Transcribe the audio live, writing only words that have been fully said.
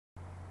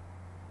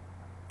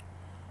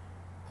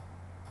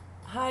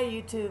Hi,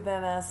 YouTube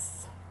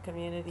MS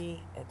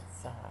community.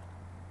 It's a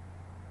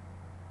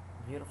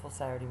beautiful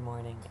Saturday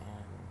morning,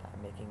 and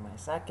I'm making my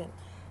second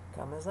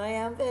Come As I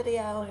Am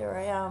video. Here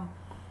I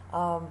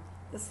am.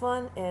 This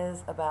one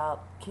is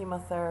about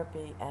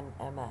chemotherapy and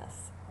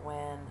MS.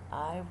 When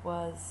I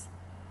was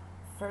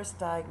first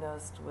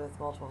diagnosed with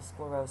multiple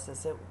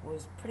sclerosis, it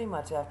was pretty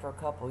much after a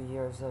couple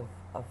years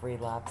of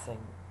relapsing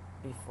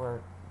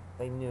before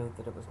they knew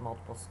that it was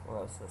multiple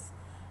sclerosis.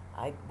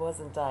 I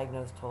wasn't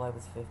diagnosed till I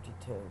was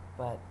 52,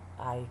 but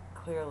I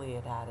clearly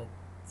had it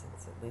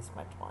since at least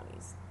my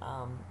 20s.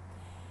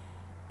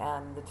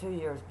 And the 2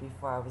 years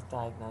before I was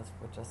diagnosed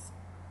were just,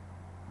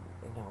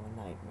 a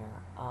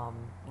nightmare.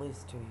 At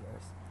least 2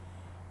 years.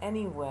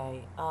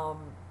 Anyway,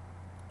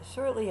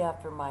 shortly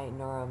after my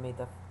neuro made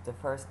the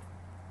first,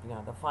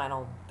 the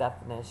final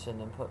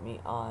definition and put me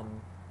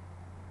on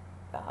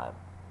uh,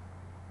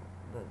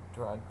 the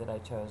drug that I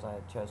chose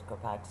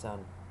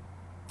Copaxone.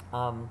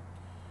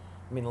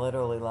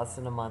 Literally less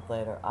than a month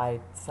later,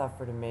 I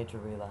suffered a major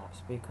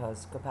relapse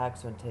because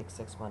Copaxone takes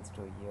 6 months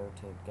to a year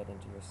to get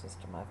into your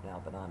system. I've now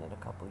been on it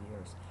a couple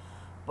years.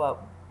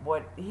 But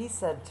what he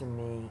said to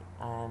me,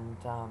 and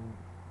I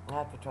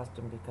have to trust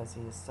him because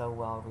he is so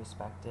well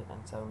respected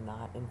and so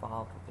not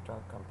involved with the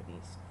drug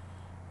companies,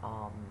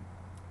 um,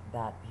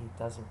 that he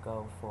doesn't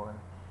go for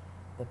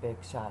the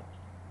big shot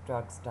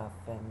drug stuff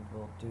and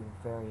will do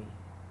very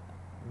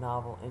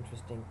novel,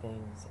 interesting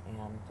things,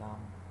 and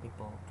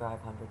people drive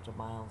hundreds of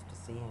miles to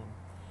see him.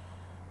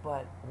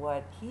 But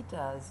what he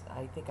does,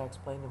 I think I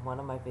explained in one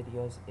of my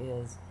videos,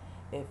 is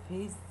if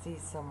he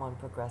sees someone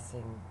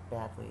progressing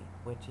badly,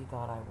 which he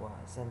thought I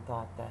was, and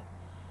thought that,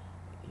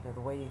 the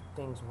way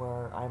things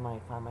were, I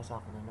might find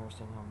myself in a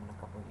nursing home in a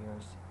couple of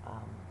years,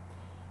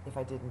 if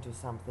I didn't do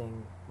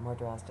something more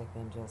drastic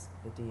than just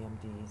the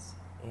DMDs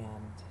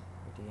and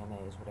or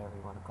DMAs, whatever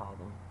you want to call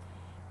them.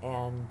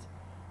 And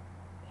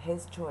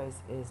his choice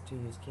is to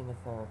use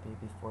chemotherapy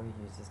before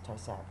he uses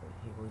Tysabri.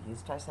 He will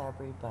use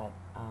Tysabri, but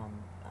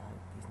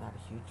he's not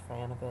a huge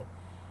fan of it,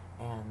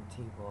 and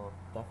he will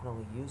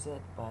definitely use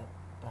it, but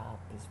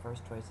his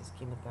first choice is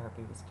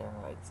chemotherapy with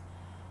steroids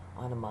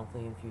on a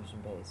monthly infusion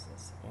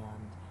basis.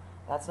 And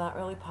that's not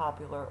really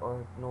popular,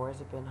 or nor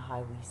has it been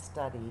highly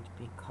studied,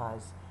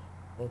 because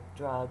the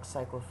drug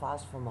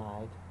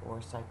cyclophosphamide, or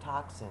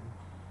cytoxan,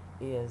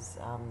 is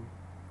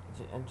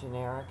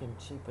generic and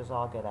cheap as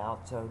all get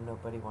out, so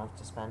nobody wants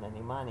to spend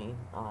any money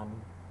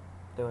on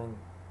doing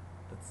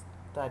the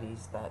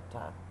studies that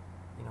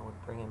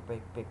would bring in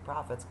big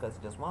profits, because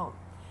it just won't.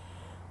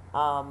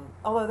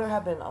 Although there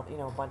have been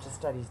a bunch of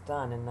studies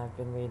done, and I've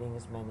been reading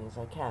as many as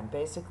I can.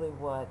 Basically,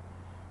 what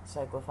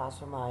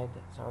cyclophosphamide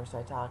or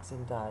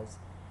cytoxan does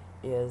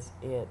is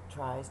it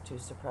tries to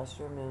suppress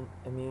your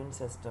immune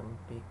system,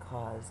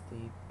 because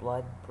the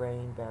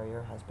blood-brain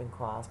barrier has been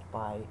crossed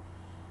by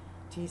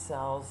T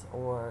cells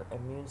or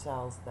immune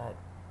cells that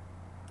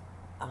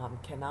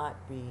cannot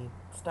be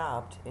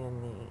stopped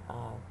in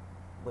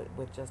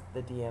with just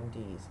the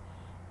DMDs.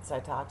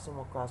 Cytoxan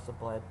will cross the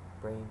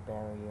blood-brain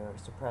barrier,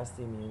 suppress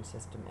the immune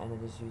system, and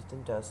it is used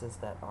in doses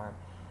that are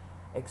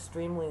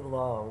extremely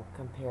low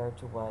compared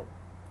to what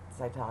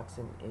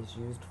cytoxan is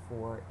used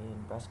for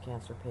in breast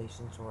cancer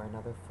patients or in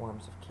other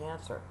forms of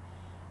cancer.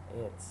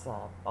 It's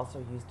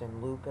also used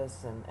in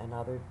lupus and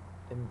other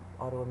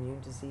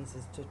autoimmune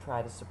diseases to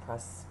try to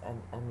suppress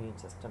an immune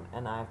system.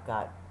 And I've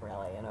got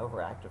really an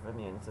overactive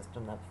immune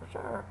system, that's for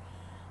sure.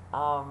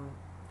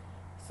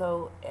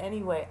 So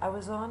anyway, I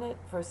was on it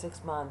for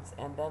 6 months,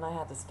 and then I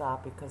had to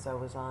stop because I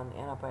was on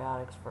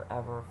antibiotics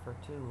forever for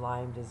 2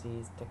 Lyme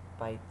disease tick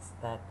bites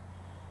that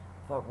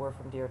were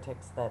from deer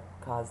ticks that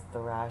caused the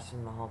rash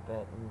and the whole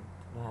bit, and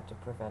I had to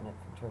prevent it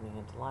from turning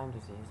into Lyme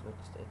disease,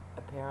 which it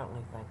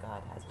apparently, thank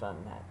God, has done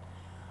that.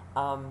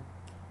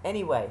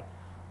 Anyway,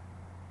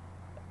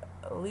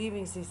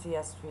 leaving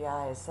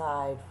CCSPI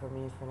aside for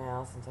me for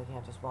now, since I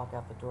can't just walk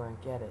out the door and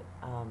get it,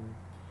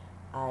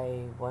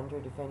 I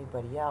wondered if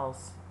anybody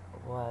else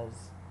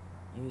was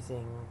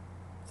using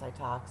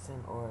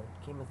cytoxan or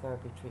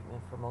chemotherapy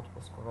treatment for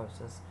multiple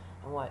sclerosis,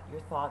 and what your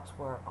thoughts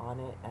were on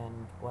it,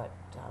 and what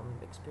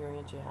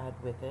experience you had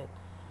with it.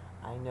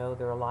 I know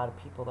there are a lot of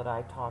people that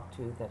I talk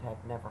to that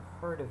have never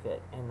heard of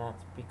it, and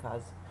that's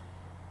because,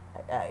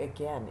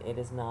 again, it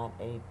is not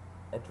a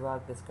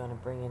drug that's going to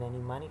bring in any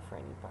money for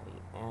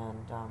anybody.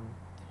 And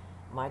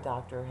my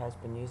doctor has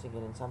been using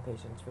it in some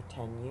patients for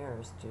 10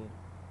 years to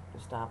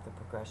stop the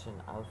progression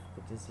of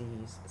the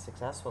disease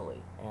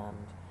successfully,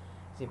 and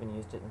he's even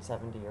used it in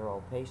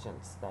 70-year-old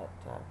patients that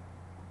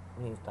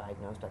he was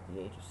diagnosed at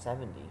the age of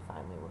 70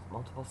 finally with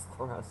multiple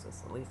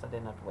sclerosis. At least I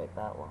didn't have to wait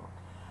that long.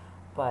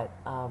 But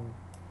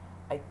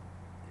I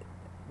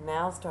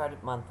now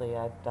started monthly.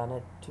 I've done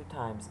it 2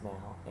 times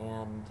now,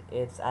 and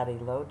it's at a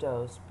low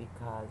dose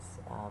because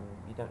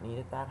you don't need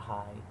it that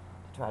high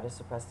to try to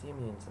suppress the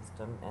immune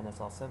system, and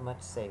it's also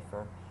much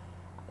safer.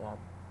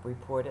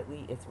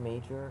 Reportedly, its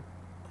major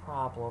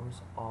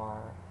problems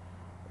are,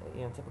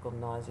 typical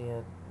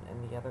nausea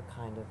and the other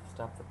kind of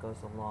stuff that goes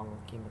along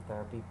with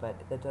chemotherapy, but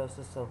the dose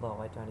is so low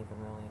I don't even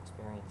really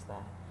experience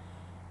that.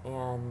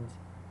 and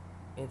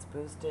it's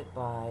boosted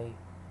by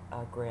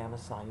a gram of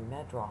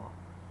solumedrol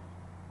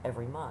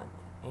every month.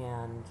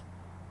 And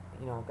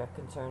I've got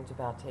concerns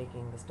about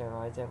taking the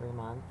steroids every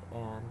month,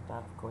 and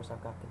of course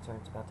I've got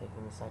concerns about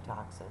taking the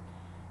cytoxan.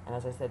 And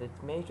as I said,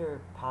 it's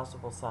major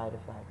possible side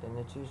effect, and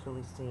it's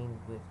usually seen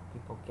with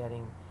people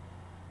getting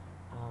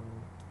um,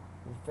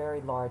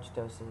 very large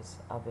doses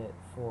of it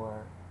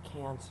for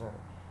cancer,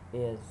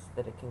 is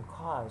that it can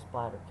cause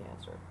bladder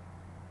cancer.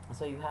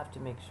 So you have to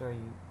make sure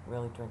you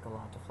really drink a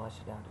lot to flush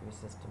it out of your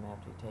system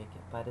after you take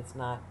it. But it's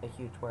not a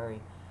huge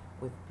worry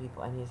with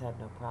people, and he's had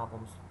no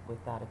problems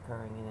with that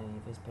occurring in any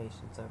of his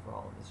patients over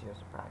all of his years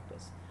of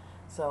practice.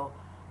 So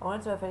I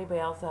wanted to know if anybody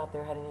else out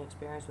there had any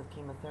experience with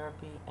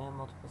chemotherapy and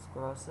multiple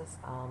sclerosis.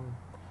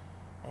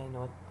 I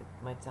know it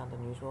might sound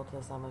unusual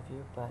to some of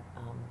you, but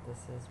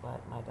this is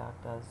what my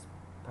doc does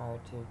prior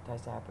to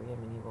Tysabri. I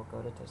mean, he will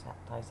go to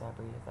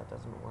Tysabri if that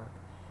doesn't work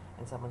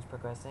and someone's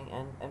progressing.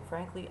 And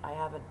frankly, I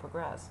haven't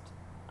progressed.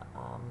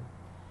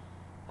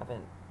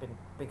 Haven't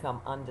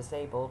become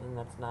undisabled, and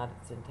that's not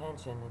its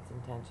intention. Its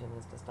intention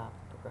is to stop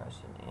the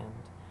progression. And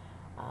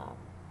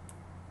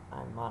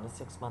I'm on a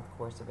 6-month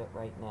course of it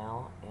right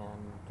now,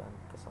 and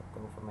I guess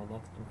I'll go for my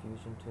next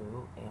infusion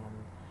too. And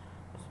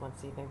I just want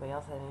to see if anybody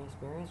else had any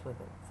experience with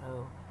it.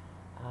 So,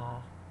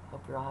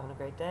 hope you're all having a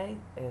great day.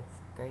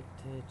 It's great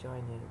to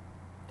join you.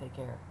 Take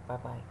care. Bye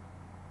bye.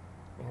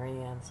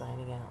 Mary Ann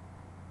signing out.